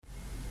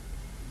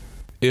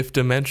If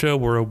Dementia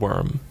Were a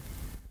Worm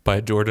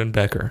by Jordyn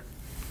Becker.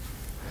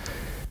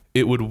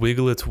 It would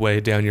wiggle its way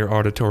down your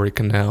auditory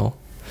canal,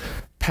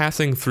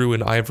 passing through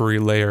an ivory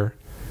layer,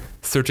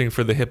 searching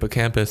for the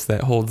hippocampus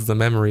that holds the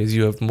memories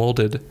you have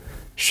molded,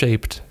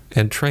 shaped,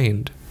 and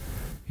trained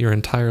your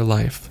entire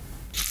life.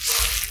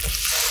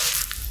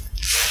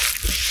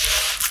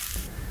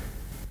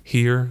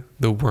 Here,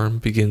 the worm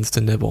begins to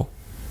nibble.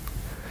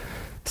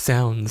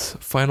 Sounds,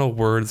 final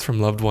words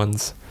from loved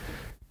ones,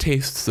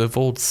 tastes of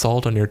old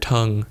salt on your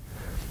tongue,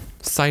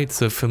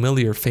 sights of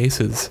familiar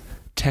faces,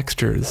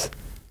 textures,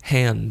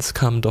 hands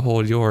come to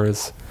hold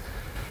yours,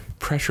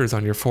 pressures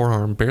on your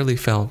forearm barely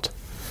felt,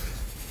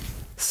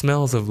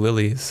 smells of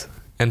lilies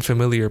and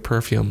familiar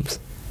perfumes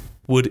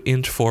would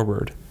inch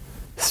forward,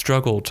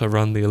 struggle to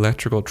run the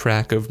electrical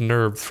track of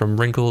nerves from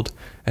wrinkled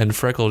and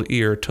freckled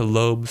ear to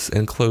lobes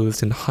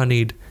enclosed in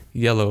honeyed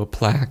yellow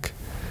plaque,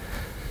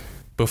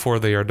 before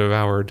they are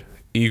devoured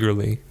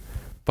eagerly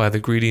by the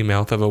greedy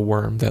mouth of a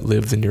worm that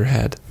lives in your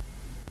head.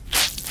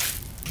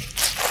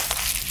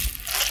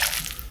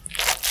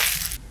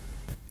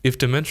 If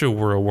dementia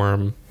were a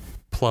worm,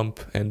 plump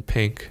and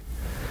pink,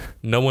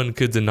 no one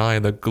could deny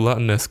the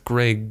gluttonous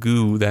gray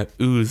goo that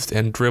oozed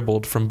and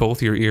dribbled from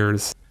both your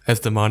ears as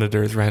the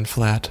monitors ran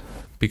flat,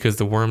 because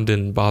the worm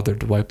didn't bother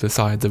to wipe the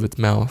sides of its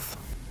mouth.